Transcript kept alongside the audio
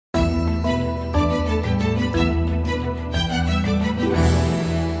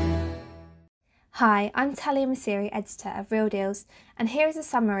Hi, I'm Talia Masiri, editor of Real Deals, and here is a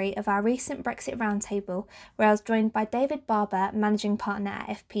summary of our recent Brexit Roundtable, where I was joined by David Barber, Managing Partner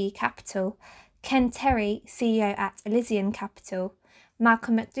at FPE Capital, Ken Terry, CEO at Elysian Capital,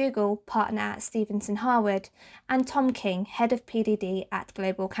 Malcolm McDougall, Partner at Stevenson Harwood, and Tom King, Head of PDD at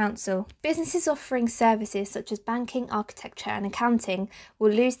Global Counsel. Businesses offering services such as banking, architecture and accounting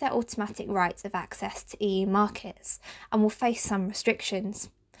will lose their automatic rights of access to EU markets and will face some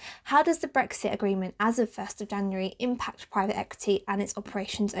restrictions. How does the Brexit agreement as of 1st of January impact private equity and its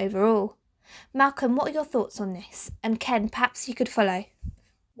operations overall? Malcolm, what are your thoughts on this? And Ken, perhaps you could follow.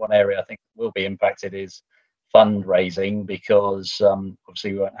 One area I think will be impacted is fundraising because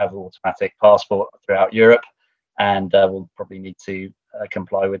obviously we won't have an automatic passport throughout Europe and we'll probably need to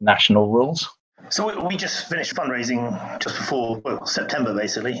comply with national rules. So we just finished fundraising just before September,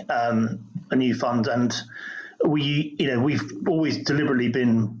 basically, a new fund, and we've always deliberately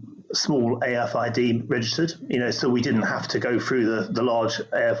been small AFID registered, so we didn't have to go through the large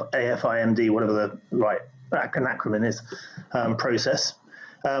AFIMD, whatever the right acronym is, process.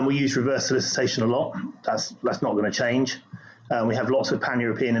 We use reverse solicitation a lot. That's not going to change. We have lots of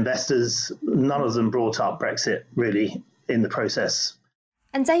pan-European investors. None of them brought up Brexit really in the process.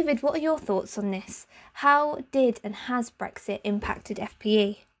 And David, what are your thoughts on this? How did and has Brexit impacted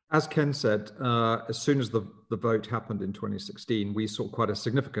FPE? As Ken said, as soon as the vote happened in 2016, we saw quite a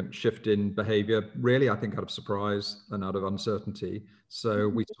significant shift in behaviour, really, I think, out of surprise and out of uncertainty. So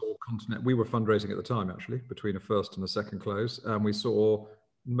we saw we were fundraising at the time, actually, between a first and a second close. And we saw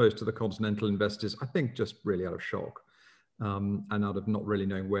most of the continental investors, I think, just really out of shock and out of not really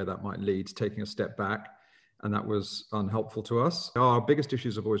knowing where that might lead, taking a step back. And that was unhelpful to us. Our biggest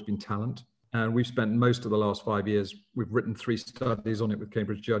issues have always been talent. And we've spent most of the last 5 years, we've written 3 studies on it with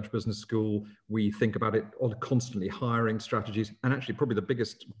Cambridge Judge Business School. We think about it on constantly hiring strategies. And actually, probably the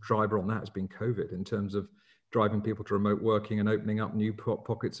biggest driver on that has been COVID in terms of driving people to remote working and opening up new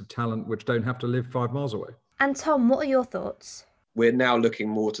pockets of talent which don't have to live 5 miles away. And Tom, what are your thoughts? We're now looking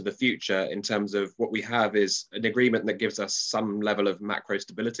more to the future in terms of what we have is an agreement that gives us some level of macro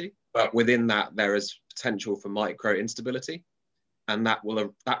stability, but within that, there is potential for micro instability. And that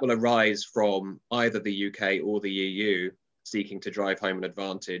will arise from either the UK or the EU seeking to drive home an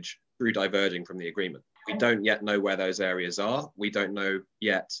advantage through diverging from the agreement. We don't yet know where those areas are. We don't know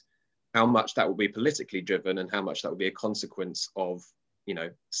yet how much that will be politically driven and how much that will be a consequence of,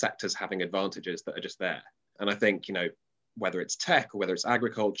 sectors having advantages that are just there. And I think, whether it's tech or whether it's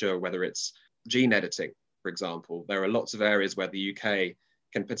agriculture, or whether it's gene editing, for example, there are lots of areas where the UK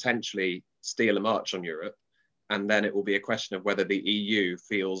can potentially steal a march on Europe. And then it will be a question of whether the EU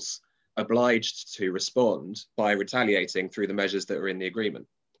feels obliged to respond by retaliating through the measures that are in the agreement.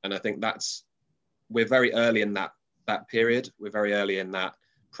 And I think we're very early in that period. We're very early in that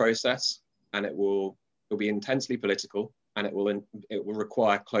process, and it will be intensely political, and it will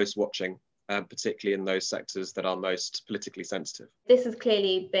require close watching, particularly in those sectors that are most politically sensitive. This has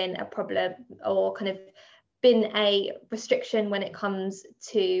clearly been a problem, or kind of been a restriction when it comes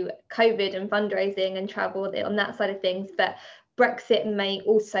to COVID and fundraising and travel on that side of things, but Brexit may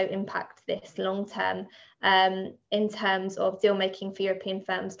also impact this long term in terms of deal making for European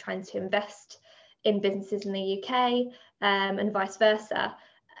firms trying to invest in businesses in the UK and vice versa.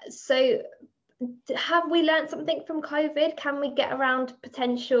 So have we learned something from COVID? Can we get around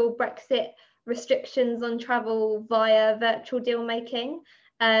potential Brexit restrictions on travel via virtual deal making?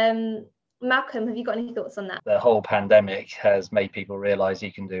 Malcolm, have you got any thoughts on that? The whole pandemic has made people realise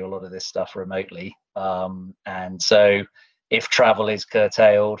you can do a lot of this stuff remotely. And so if travel is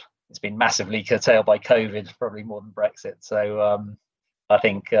curtailed, it's been massively curtailed by COVID, probably more than Brexit. So I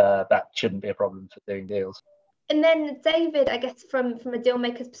think that shouldn't be a problem for doing deals. And then David, I guess from a deal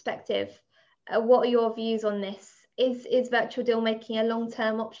maker's perspective, what are your views on this? Is virtual deal making a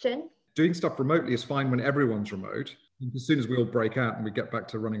long-term option? Doing stuff remotely is fine when everyone's remote. As soon as we all break out and we get back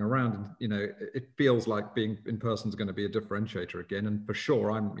to running around, it feels like being in person is going to be a differentiator again. And for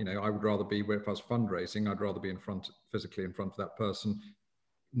sure, I would rather be, if I was fundraising, I'd rather be physically in front of that person,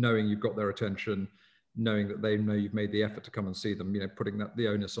 knowing you've got their attention, knowing that they know you've made the effort to come and see them, putting the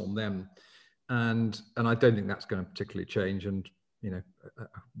onus on them. And I don't think that's going to particularly change. And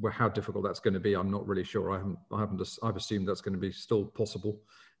how difficult that's going to be, I'm not really sure. I've assumed that's going to be still possible.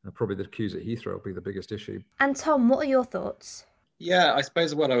 Probably the queues at Heathrow will be the biggest issue. And Tom, what are your thoughts? Yeah, I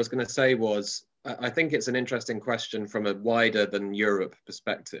suppose what I was going to say was, I think it's an interesting question from a wider than Europe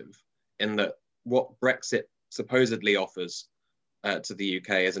perspective, in that what Brexit supposedly offers to the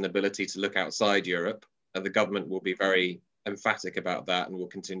UK is an ability to look outside Europe. And the government will be very emphatic about that and will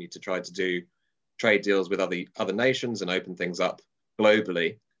continue to try to do trade deals with other nations and open things up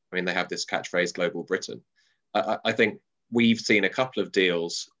globally. I mean, they have this catchphrase, Global Britain. I think we've seen a couple of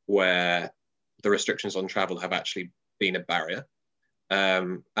deals where the restrictions on travel have actually been a barrier.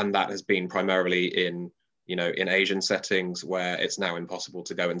 And that has been primarily in Asian settings where it's now impossible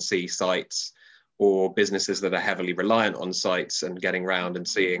to go and see sites, or businesses that are heavily reliant on sites and getting around and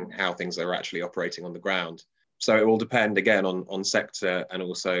seeing how things are actually operating on the ground. So it will depend again on sector and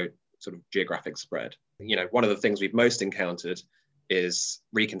also sort of geographic spread. One of the things we've most encountered is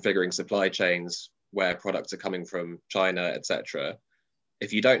reconfiguring supply chains where products are coming from China, etc.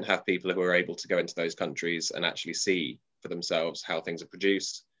 If you don't have people who are able to go into those countries and actually see for themselves how things are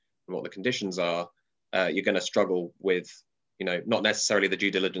produced and what the conditions are, you're going to struggle with, not necessarily the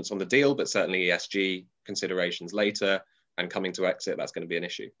due diligence on the deal, but certainly ESG considerations later, and coming to exit, that's going to be an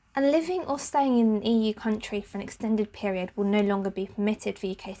issue. And living or staying in an EU country for an extended period will no longer be permitted for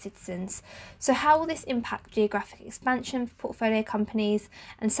UK citizens. So how will this impact geographic expansion for portfolio companies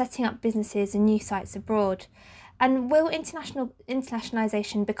and setting up businesses and new sites abroad? And will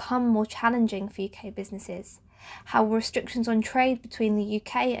internationalisation become more challenging for UK businesses? How will restrictions on trade between the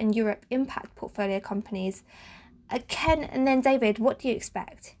UK and Europe impact portfolio companies? Ken and then David, what do you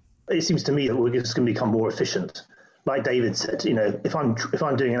expect? It seems to me that we're just going to become more efficient. Like David said, if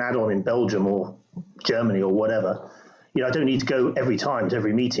I'm doing an add-on in Belgium or Germany or whatever, I don't need to go every time to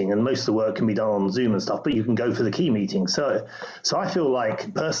every meeting, and most of the work can be done on Zoom and stuff, but you can go for the key meetings. So I feel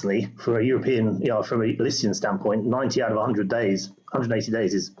like, personally, for a European, from a listing standpoint, 90 out of 180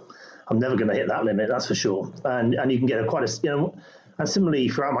 days is, I'm never going to hit that limit, that's for sure. And you can get and similarly,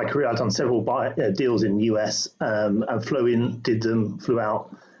 throughout my career, I've done several deals in the US, and flew in, did them, flew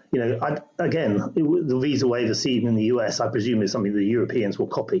out. The visa waiver scheme in the US, I presume, is something the Europeans will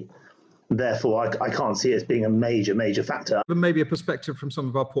copy. Therefore, I can't see it as being a major factor. But maybe a perspective from some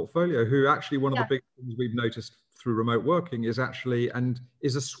of our portfolio, who actually one of the big things we've noticed through remote working is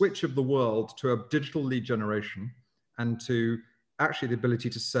a switch of the world to a digital lead generation and to actually the ability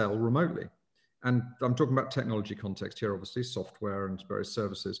to sell remotely. And I'm talking about technology context here, obviously, software and various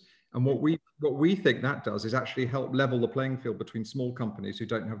services. And what we think that does is actually help level the playing field between small companies who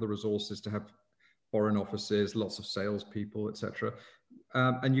don't have the resources to have foreign offices, lots of salespeople, etc.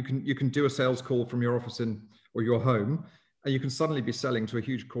 And you can do a sales call from your office or your home, and you can suddenly be selling to a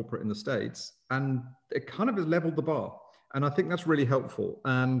huge corporate in the States, and it kind of has leveled the bar. And I think that's really helpful.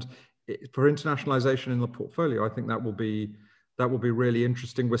 And for internationalization in the portfolio, I think that will be really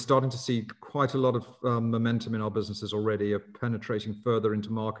interesting. We're starting to see quite a lot of momentum in our businesses already of penetrating further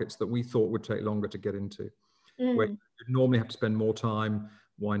into markets that we thought would take longer to get into, where you normally have to spend more time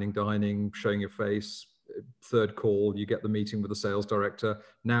whining, dining, showing your face. Third call, you get the meeting with the sales director.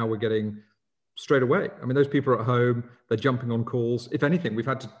 Now we're getting straight away. I mean, those people are at home, they're jumping on calls. If anything, we've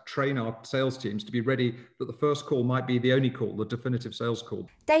had to train our sales teams to be ready that the first call might be the only call, the definitive sales call.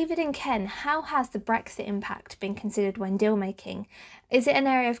 David and Ken, how has the Brexit impact been considered when deal making? Is it an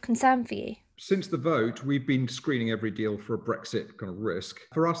area of concern for you? Since the vote, we've been screening every deal for a Brexit kind of risk.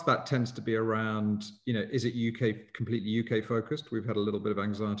 For us, that tends to be around, is it completely UK focused? We've had a little bit of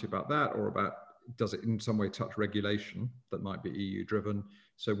anxiety about that, or about, does it in some way touch regulation that might be EU driven?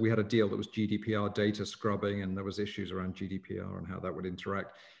 So we had a deal that was GDPR data scrubbing, and there was issues around GDPR and how that would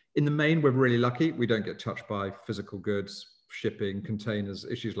interact. In the main, we're really lucky. We don't get touched by physical goods, shipping, containers,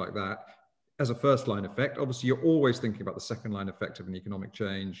 issues like that. As a first line effect, obviously you're always thinking about the second line effect of an economic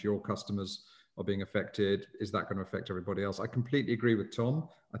change. Your customers are being affected. Is that going to affect everybody else? I completely agree with Tom.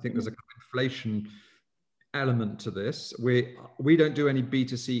 I think there's a kind of inflation element to this. We don't do any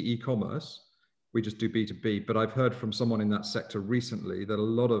B2C e-commerce. We just do B2B. But I've heard from someone in that sector recently that a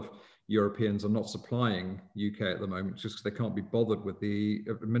lot of Europeans are not supplying UK at the moment just because they can't be bothered with the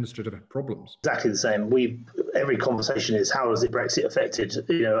administrative problems. Exactly the same. Every conversation is, how has it Brexit affected?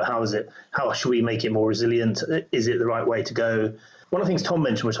 How should we make it more resilient? Is it the right way to go? One of the things Tom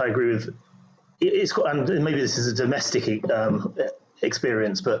mentioned, which I agree with, and maybe this is a domestic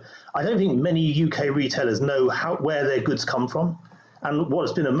experience, but I don't think many UK retailers know where their goods come from. And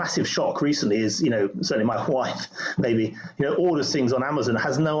what's been a massive shock recently is, certainly my wife maybe, orders things on Amazon,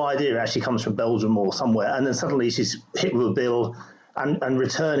 has no idea it actually comes from Belgium or somewhere. And then suddenly she's hit with a bill, and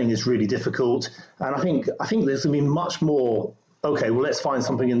returning is really difficult. And I think there's going to be much more, okay, well, let's find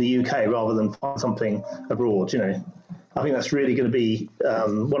something in the UK rather than find something abroad, I think that's really going to be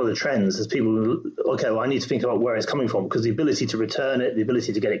one of the trends as people, okay, well, I need to think about where it's coming from, because the ability to return it, the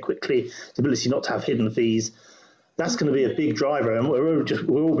ability to get it quickly, the ability not to have hidden fees, that's going to be a big driver, and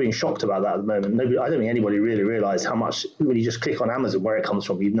we're all being shocked about that at the moment. I don't think anybody really realised how much, when you just click on Amazon, where it comes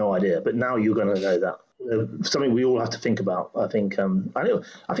from, you've no idea. But now you're going to know that. Something we all have to think about. I think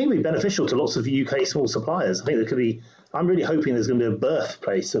it'll be beneficial to lots of UK small suppliers. I think there could be I'm really hoping there's going to be a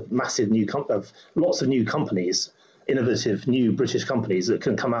birthplace of massive of lots of new companies, innovative new British companies that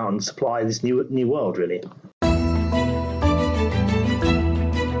can come out and supply this new world, really.